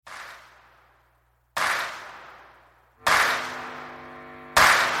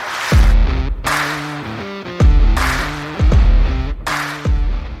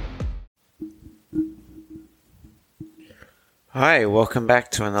Hi, welcome back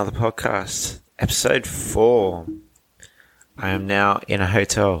to another podcast, episode 4. I am now in a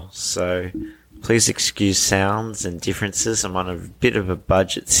hotel, so please excuse sounds and differences. I'm on a bit of a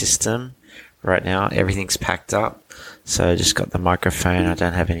budget system right now. Everything's packed up, so I just got the microphone. I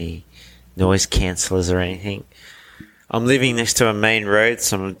don't have any noise cancellers or anything. I'm living next to a main road,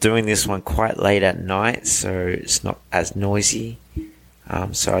 so I'm doing this one quite late at night, so it's not as noisy.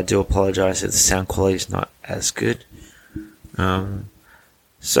 So I do apologise if the sound quality is not as good.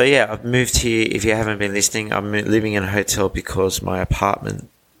 So yeah, I've moved here. If you haven't been listening, I'm living in a hotel because my apartment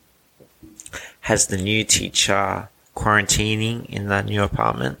has the new teacher quarantining in that new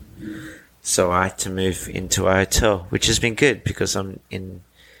apartment. So I had to move into a hotel, which has been good because I'm in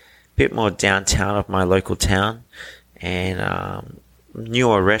a bit more downtown of my local town, and not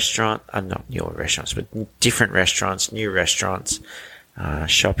newer restaurants, but different restaurants, new restaurants,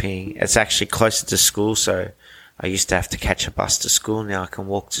 shopping. It's actually closer to school, so I used to have to catch a bus to school. Now I can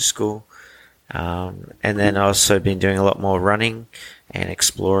walk to school. And then I've also been doing a lot more running and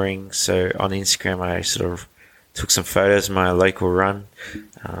exploring. So on Instagram, I sort of took some photos of my local run,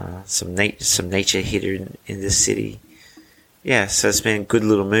 some nature here in the city. Yeah, so it's been a good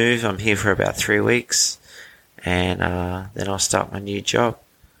little move. I'm here for about 3 weeks, and then I'll start my new job.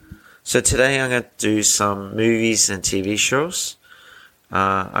 So today I'm going to do some movies and TV shows.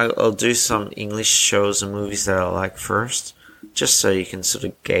 I'll do some English shows and movies that I like first, just so you can sort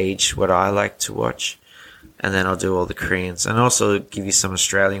of gauge what I like to watch. And then I'll do all the Koreans, and also give you some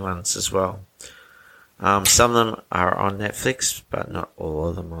Australian ones as well. Some of them are on Netflix, but not all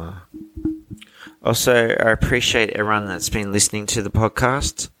of them are. Also, I appreciate everyone that's been listening to the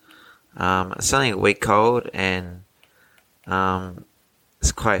podcast. It's only a week old, and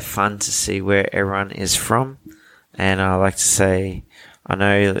it's quite fun to see where everyone is from. And I like to say, I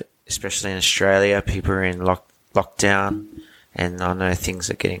know, especially in Australia, people are in lockdown, and I know things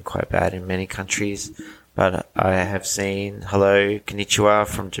are getting quite bad in many countries. But I have seen hello, konnichiwa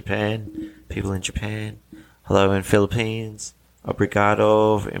from Japan, people in Japan, hello in Philippines,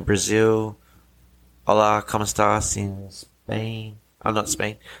 obrigado in Brazil, hola, ¿cómo estás in Spain? Not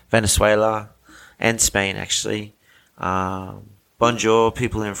Spain, Venezuela, and Spain actually. Bonjour,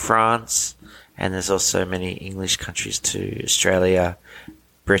 people in France. And there's also many English countries too, Australia,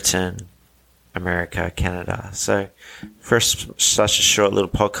 Britain, America, Canada. So for such a short little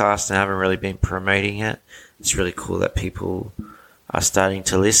podcast, and I haven't really been promoting it, it's really cool that people are starting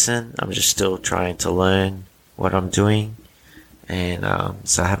to listen. I'm just still trying to learn what I'm doing. And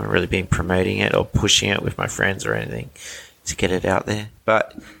so I haven't really been promoting it or pushing it with my friends or anything to get it out there.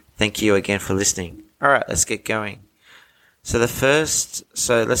 But thank you again for listening. All right, let's get going. So let's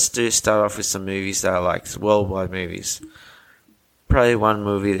start off with some movies that I like, worldwide movies. Probably one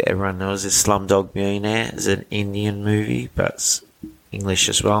movie that everyone knows is Slumdog Millionaire. It's an Indian movie, but it's English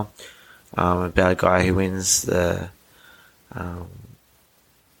as well. About a guy who wins the Who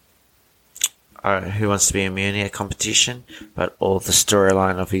Wants to Be a Millionaire competition, but all the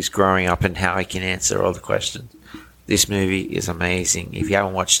storyline of his growing up and how he can answer all the questions. This movie is amazing. If you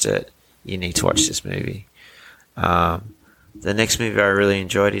haven't watched it, you need to watch this movie. The next movie I really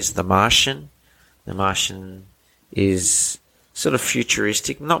enjoyed is The Martian. The Martian is sort of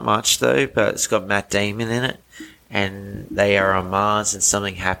futuristic, not much though, but it's got Matt Damon in it, and they are on Mars and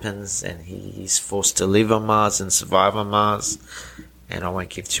something happens and he's forced to live on Mars and survive on Mars, and I won't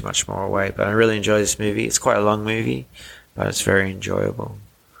give too much more away, but I really enjoy this movie. It's quite a long movie, but it's very enjoyable.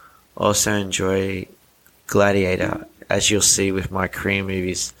 I also enjoy Gladiator, as you'll see with my Korean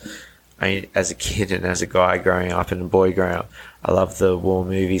movies. As a kid and as a guy growing up and a boy growing up, I love the war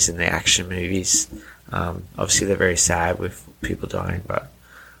movies and the action movies. Obviously, they're very sad with people dying, but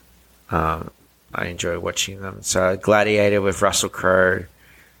I enjoy watching them. So, Gladiator with Russell Crowe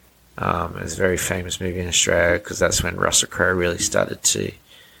is a very famous movie in Australia because that's when Russell Crowe really started to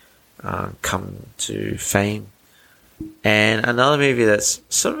come to fame. And another movie that's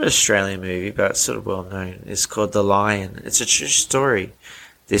sort of an Australian movie, but sort of well known, is called The Lion. It's a true story.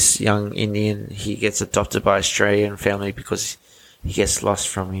 This young Indian, he gets adopted by Australian family because he gets lost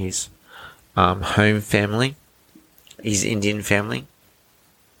from his home family, his Indian family.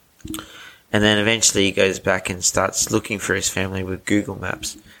 And then eventually he goes back and starts looking for his family with Google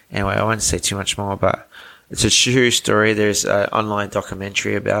Maps. Anyway, I won't say too much more, but it's a true story. There's an online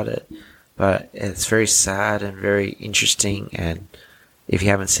documentary about it, but it's very sad and very interesting. And if you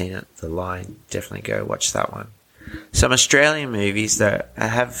haven't seen it, The Lion, definitely go watch that one. Some Australian movies that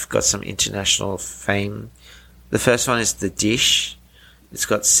have got some international fame. The first one is The Dish. It's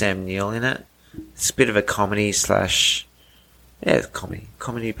got Sam Neill in it. It's a bit of a comedy slash Yeah, it's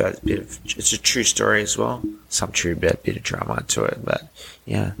comedy, but it's a true story as well. Some true, but a bit of drama to it. But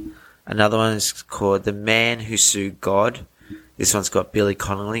yeah, another one is called The Man Who Sued God. This one's got Billy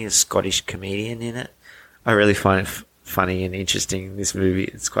Connolly, a Scottish comedian, in it. I really find it funny and interesting. This movie,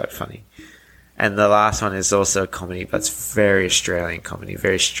 it's quite funny. And the last one is also a comedy, but it's very Australian comedy,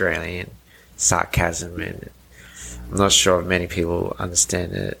 very Australian sarcasm, and I'm not sure if many people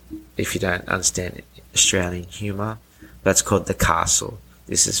understand it if you don't understand Australian humour. That's called The Castle.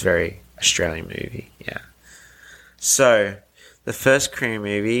 This is very Australian movie, yeah. So, the first Korean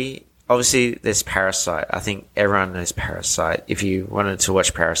movie, obviously there's Parasite. I think everyone knows Parasite. If you wanted to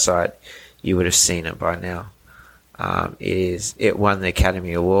watch Parasite, you would have seen it by now. It won the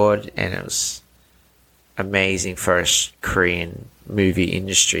Academy Award, and it was amazing for a Korean movie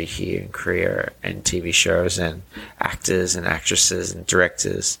industry here in Korea, and TV shows and actors and actresses and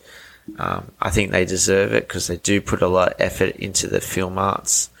directors. I think they deserve it because they do put a lot of effort into the film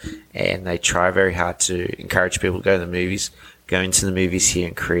arts, and they try very hard to encourage people to go to the movies. Going to the movies here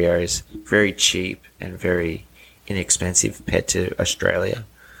in Korea is very cheap and very inexpensive compared to Australia.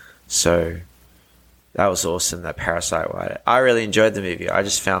 So that was awesome, that Parasite one. I really enjoyed the movie. I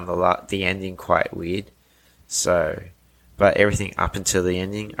just found the ending quite weird. So, but everything up until the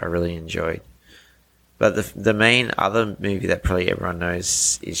ending, I really enjoyed. But the main other movie that probably everyone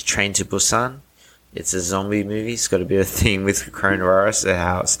knows is Train to Busan. It's a zombie movie. It's got a bit of a theme with coronavirus,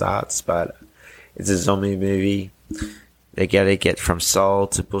 how it starts, but it's a zombie movie. They gotta get from Seoul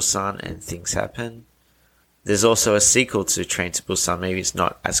to Busan, and things happen. There's also a sequel to Train to Busan. Maybe it's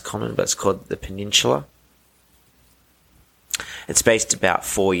not as common, but it's called The Peninsula. It's based about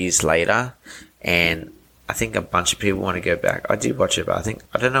 4 years later, and I think a bunch of people want to go back. I did watch it, but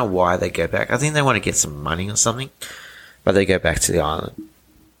I don't know why they go back. I think they want to get some money or something, but they go back to the island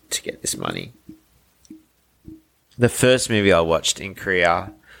to get this money. The first movie I watched in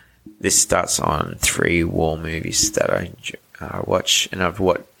Korea, this starts on 3 war movies that I watch, and I've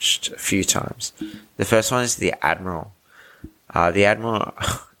watched a few times. The first one is The Admiral. The Admiral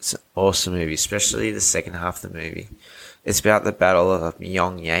is an awesome movie, especially the second half of the movie. It's about the Battle of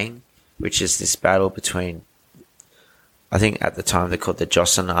Myeongyang, which is this battle between, I think at the time they called the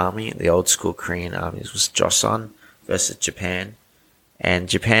Joseon Army, the old school Korean armies was Joseon versus Japan. And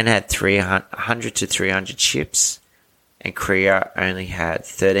Japan had 100 to 300 ships, and Korea only had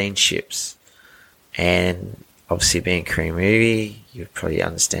 13 ships. And obviously being a Korean movie, you probably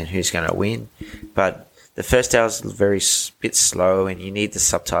understand who's going to win. But the first hour is bit slow, and you need the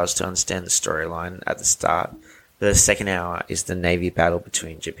subtitles to understand the storyline at the start. The second hour is the Navy battle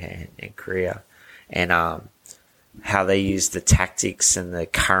between Japan and Korea, and how they use the tactics and the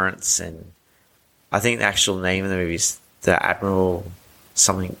currents. And I think the actual name of the movie is the Admiral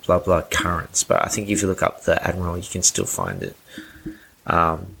something blah blah currents. But I think if you look up the Admiral, you can still find it.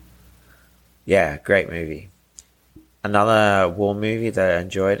 Yeah, great movie. Another war movie that I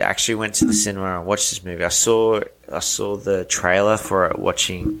enjoyed. I actually went to the cinema and watched this movie. I saw the trailer for it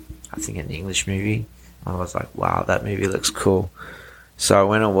watching, I think, an English movie. I was like, wow, that movie looks cool. So I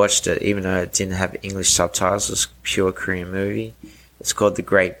went and watched it, even though it didn't have English subtitles. It was a pure Korean movie. It's called The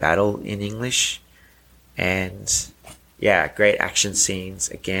Great Battle in English. And yeah, great action scenes.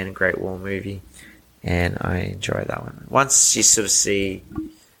 Again, a great war movie. And I enjoyed that one. Once you sort of see,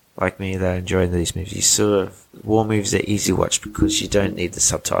 like me, that I enjoy these movies, war movies are easy to watch because you don't need the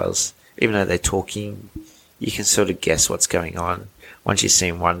subtitles. Even though they're talking, you can sort of guess what's going on. Once you've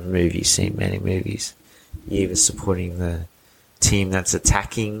seen one movie, you've seen many movies. You're either supporting the team that's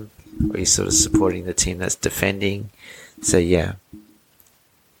attacking, or you're sort of supporting the team that's defending. So yeah.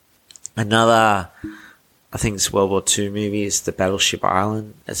 Another, I think it's World War II movie, is The Battleship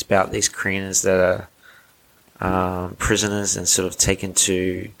Island. It's about these Koreans that are prisoners and sort of taken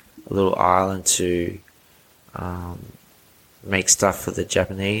to a little island to make stuff for the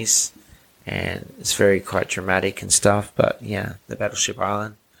Japanese. And it's quite dramatic and stuff, but yeah, The Battleship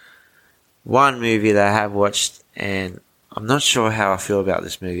Island. One movie that I have watched, and I'm not sure how I feel about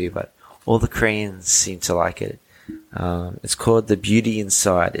this movie, but all the Koreans seem to like it. It's called The Beauty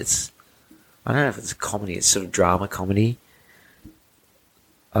Inside. I don't know if it's a comedy, it's sort of drama comedy.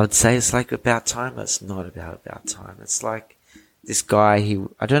 I would say it's like About Time, but it's not about time. It's like this guy,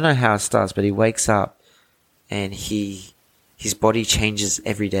 I don't know how it starts, but he wakes up and his body changes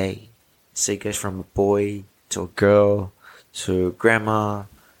every day. So he goes from a boy to a girl to grandma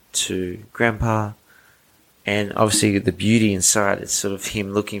to grandpa. And obviously the beauty inside, it's sort of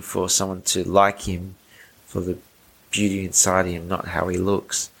him looking for someone to like him for the beauty inside him, not how he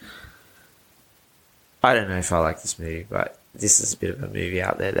looks. I don't know if I like this movie, but this is a bit of a movie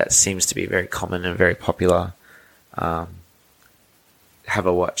out there that seems to be very common and very popular. have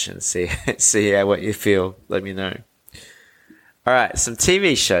a watch and see what you feel. Let me know. All right, some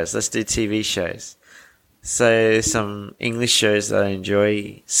TV shows. Let's do TV shows. So some English shows that I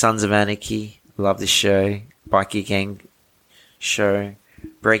enjoy: Sons of Anarchy. Love this show. Bikie Gang show.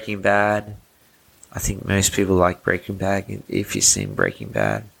 Breaking Bad. I think most people like Breaking Bad if you've seen Breaking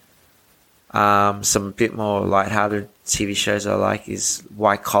Bad. Some bit more lighthearted TV shows I like is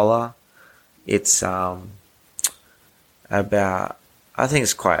White Collar. It's about, I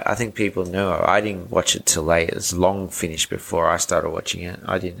think people know it. I didn't watch it till late. It was long finished before I started watching it.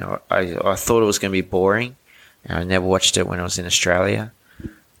 I didn't know. I thought it was going to be boring, and I never watched it when I was in Australia.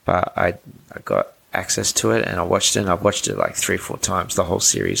 But I got access to it and I watched it, and I've watched it like 3-4 times, the whole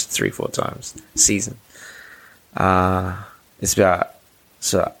series 3-4 times, season. It's about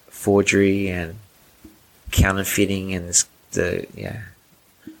sort of forgery and counterfeiting and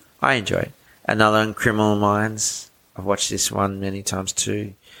I enjoy it. Another one, Criminal Minds. I've watched this one many times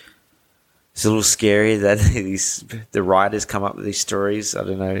too. It's a little scary that the writers come up with these stories. I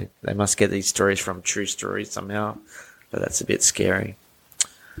don't know. They must get these stories from true stories somehow, but that's a bit scary.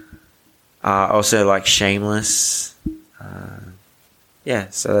 Also like Shameless.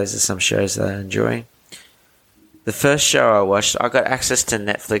 So those are some shows that I enjoy. The first show I watched, I got access to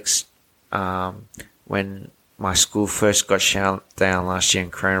Netflix when my school first got shut down last year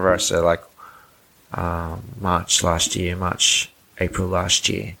in coronavirus. So like April last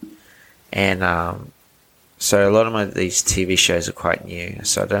year. And so a lot of these TV shows are quite new,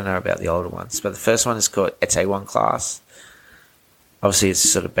 so I don't know about the older ones. But the first one is called EP4 Class. Obviously, it's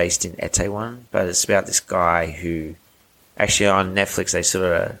sort of based in EP4, but it's about this guy who, actually on Netflix, they sort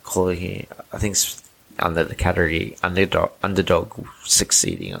of call it here, I think it's under the category underdog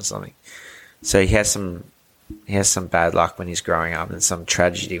succeeding or something. So he has some bad luck when he's growing up and some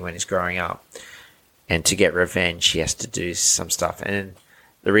tragedy when he's growing up. And to get revenge, he has to do some stuff. And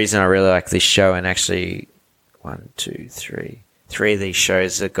the reason I really like this show, and actually 3 of these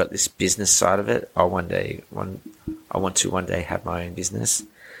shows have got this business side of it. I want to one day have my own business.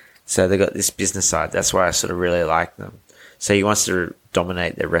 So they got this business side. That's why I sort of really like them. So he wants to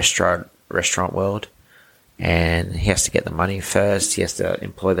dominate the restaurant world, and he has to get the money first. He has to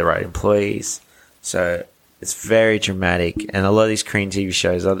employ the right employees. So it's very dramatic. And a lot of these Korean TV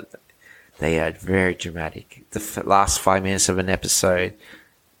shows, they are very dramatic. The last 5 minutes of an episode,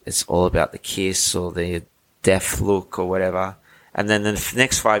 it's all about the kiss or the death look or whatever. And then the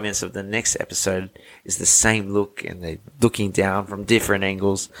next 5 minutes of the next episode is the same look, and they're looking down from different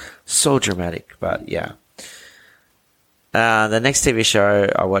angles. So dramatic, but yeah. The next TV show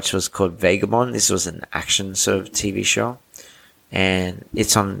I watched was called Vagabond. This was an action sort of TV show, and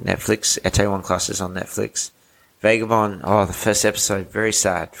it's on Netflix. EP4 Class is on Netflix. Vagabond, the first episode, very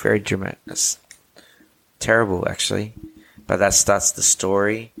sad, very dramatic. It's terrible, actually. But that starts the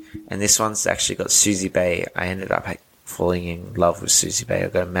story. And this one's actually got Susie Bay. I ended up falling in love with Susie Bay. I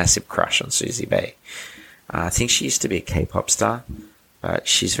got a massive crush on Susie Bay. I think she used to be a K-pop star, but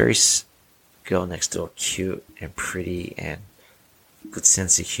she's very girl next door, cute and pretty and good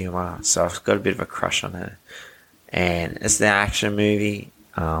sense of humor. So I've got a bit of a crush on her. And it's an action movie,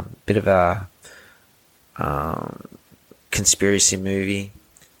 bit of a conspiracy movie,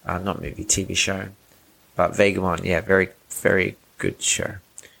 TV show. But Vagabond, yeah, very, very good show.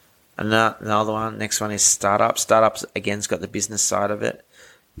 Another one, next one is Startup. Startup, again's got the business side of it.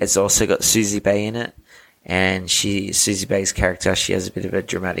 It's also got Susie Bay in it. And Susie Bay's character, she has a bit of a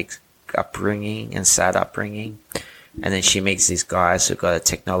dramatic upbringing and sad upbringing. And then she meets these guys who've got a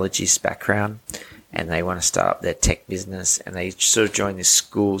technologist background, and they want to start up their tech business. And they sort of join this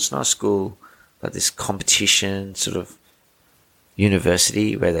school. It's not a school, but this competition sort of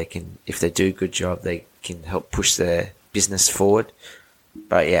university where they can, if they do a good job, they can help push their business forward.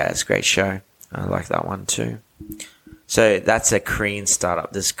 But yeah, it's a great show. I like that one too. So that's a Korean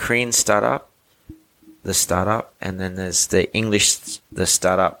startup. There's Korean startup, the startup, and then there's the English, the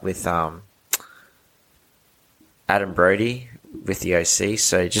startup with Adam Brody with the OC.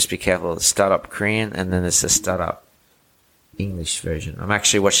 So just be careful. The startup Korean, and then there's the startup English version. I'm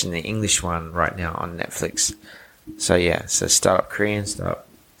actually watching the English one right now on Netflix. So yeah, so startup Korean, startup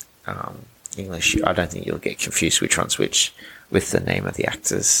English. I don't think you'll get confused which one's which with the name of the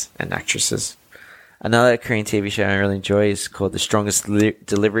actors and actresses. Another Korean TV show I really enjoy is called The Strongest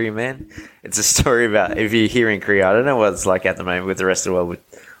Delivery Man. It's a story about, if you're here in Korea, I don't know what it's like at the moment with the rest of the world with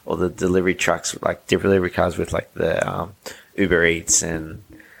all the delivery trucks, like delivery cars with like the Uber Eats and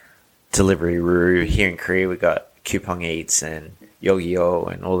Deliveroo. Here in Korea, we got Coupang Eats and Yogiyo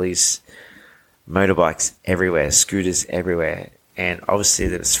and all these motorbikes everywhere, scooters everywhere. and obviously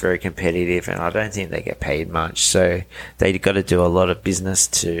it's very competitive, and I don't think they get paid much, so they got to do a lot of business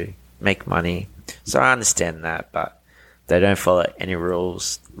to make money. So I understand that, but they don't follow any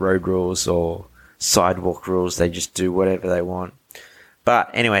rules, road rules or sidewalk rules. They just do whatever they want. But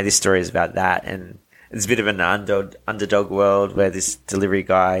anyway, this story is about that, and it's a bit of an underdog world where this delivery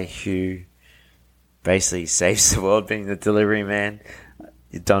guy who basically saves the world being the delivery man.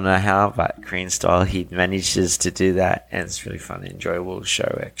 You don't know how, but Korean style, he manages to do that, and it's really fun and enjoyable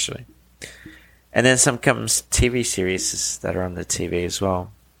show, actually. And then some comes TV series that are on the TV as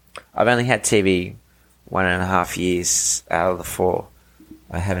well. I've only had TV 1.5 years out of the 4.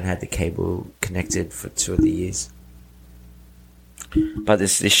 I haven't had the cable connected for 2 of the years. But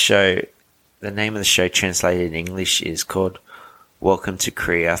this show, the name of the show translated in English is called Welcome to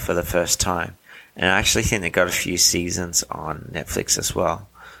Korea for the First Time. And I actually think they got a few seasons on Netflix as well.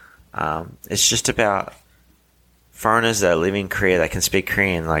 It's just about foreigners that live in Korea that can speak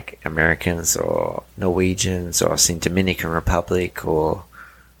Korean, like Americans or Norwegians, or I've seen Dominican Republic or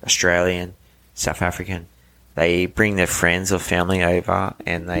Australian, South African. They bring their friends or family over,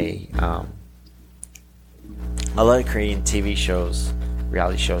 and they a lot of Korean TV shows,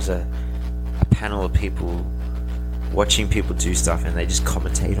 reality shows, are a panel of people watching people do stuff, and they just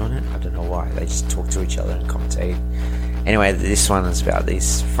commentate on it. I don't know why. They just talk to each other and commentate. Anyway, this one is about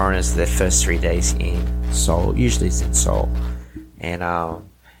these foreigners, their first 3 days in Seoul. Usually it's in Seoul. And,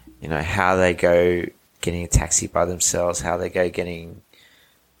 how they go getting a taxi by themselves, how they go getting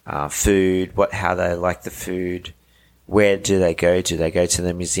food, how they like the food, where do they go? Do they go to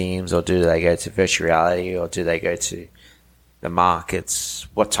the museums, or do they go to virtual reality, or do they go to the markets?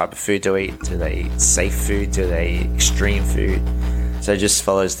 What type of food do they eat? Do they eat safe food? Do they eat extreme food? So it just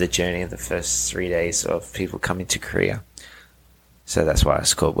follows the journey of the first 3 days of people coming to Korea. So that's why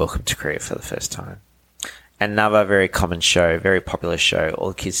it's called Welcome to Korea for the First Time. Another very common show, very popular show. All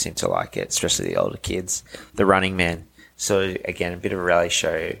the kids seem to like it, especially the older kids. The Running Man. So again, a bit of a reality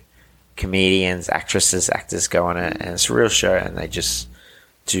show. Comedians, actresses, actors go on it, and it's a real show, and they just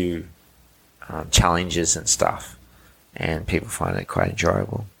do challenges and stuff. And people find it quite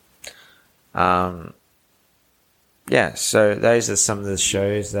enjoyable. So those are some of the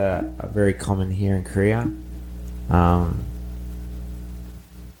shows that are very common here in Korea.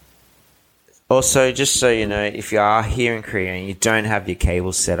 Also, just so you know, if you are here in Korea and you don't have your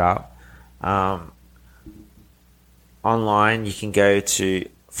cable set up, online you can go to,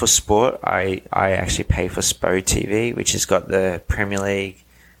 for sport, I actually pay for SPO TV, which has got the Premier League,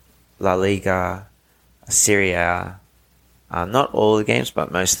 La Liga, Serie A, not all the games, but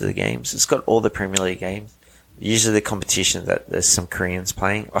most of the games. It's got all the Premier League games. Usually the competition that there's some Koreans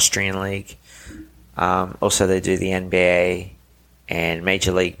playing, Austrian League. Also they do the NBA and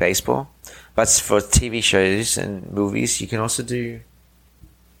Major League Baseball. But for TV shows and movies, you can also do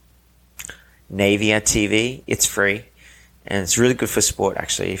Navia TV. It's free. And it's really good for sport,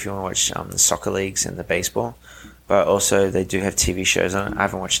 actually, if you want to watch the soccer leagues and the baseball. But also they do have TV shows on it. I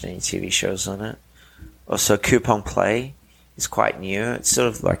haven't watched any TV shows on it. Also, Coupon Play is quite new. It's sort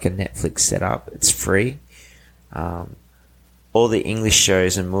of like a Netflix setup. It's free. All the English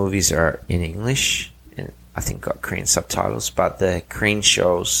shows and movies are in English, and I think got Korean subtitles, but the Korean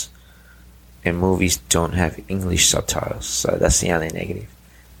shows and movies don't have English subtitles, so that's the only negative.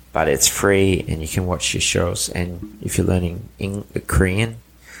 But it's free, and you can watch your shows, and if you're learning Korean,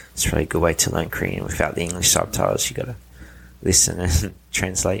 it's a really good way to learn Korean without the English subtitles. You gotta listen and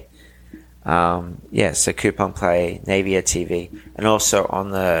translate. So Coupon Play, Navia TV, and also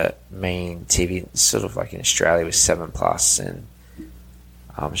on the main TV, sort of like in Australia with 7 Plus, and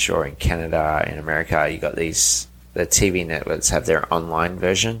I'm sure in Canada, in America, you got the TV networks have their online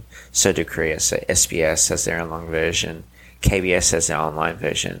version. So do Korea. So SBS has their online version, KBS has their online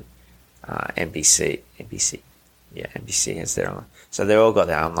version, NBC has their online. So they all got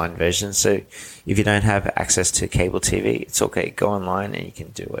their online version. So if you don't have access to cable TV, it's okay. Go online and you can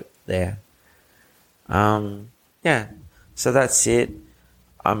do it there. So that's it.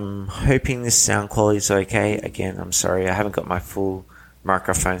 I'm hoping this sound quality is okay. Again, I'm sorry, I haven't got my full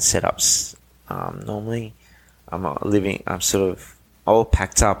microphone setups. Normally, I'm sort of all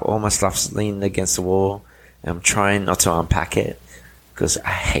packed up. All my stuff's leaned against the wall, and I'm trying not to unpack it because I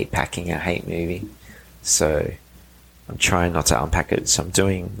hate packing. I hate moving. So I'm trying not to unpack it. So I'm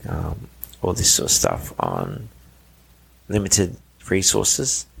doing all this sort of stuff on limited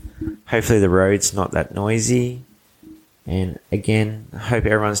resources. Hopefully the road's not that noisy. And again, I hope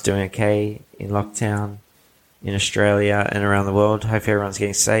everyone's doing okay in lockdown in Australia and around the world. Hope everyone's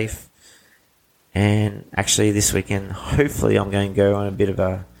getting safe. And actually this weekend, hopefully I'm going to go on a bit of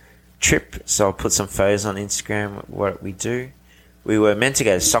a trip. So I'll put some photos on Instagram what we do. we were meant to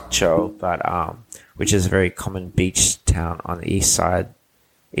go to Sokcho, but which is a very common beach town on the east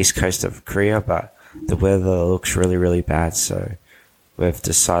coast of Korea, but the weather looks really, really bad, so we've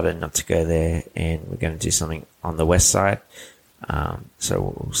decided not to go there, and we're going to do something on the west side. So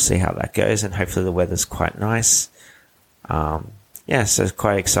we'll see how that goes, and hopefully the weather's quite nice. So it's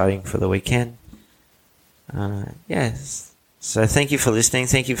quite exciting for the weekend. So thank you for listening.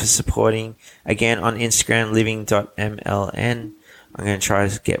 Thank you for supporting. Again, on Instagram, living.mln. I'm going to try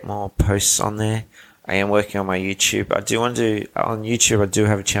to get more posts on there. I am working on my YouTube. I on YouTube, I do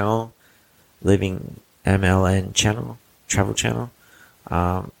have a channel, Living MLN channel, travel channel.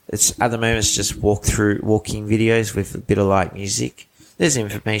 It's at the moment, it's just walking videos with a bit of light music. There's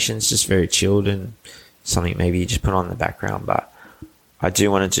information. It's just very chilled and something maybe you just put on in the background. But I do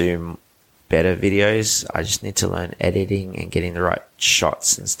want to do better videos. I just need to learn editing and getting the right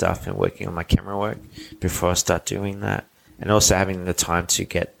shots and stuff, and working on my camera work before I start doing that. And also having the time to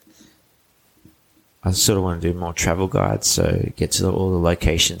I sort of want to do more travel guides, so get to all the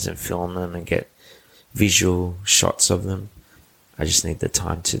locations and film them and get visual shots of them. I just need the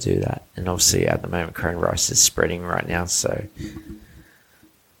time to do that. And obviously at the moment, coronavirus is spreading right now, so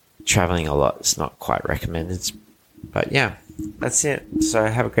traveling a lot is not quite recommended. But yeah, that's it. So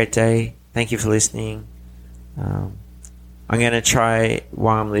have a great day. Thank you for listening. I'm going to try,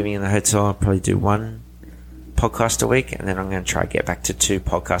 while I'm living in the hotel, I'll probably do 1 podcast a week, and then I'm going to try to get back to 2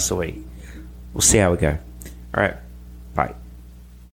 podcasts a week. We'll see how we go. All right.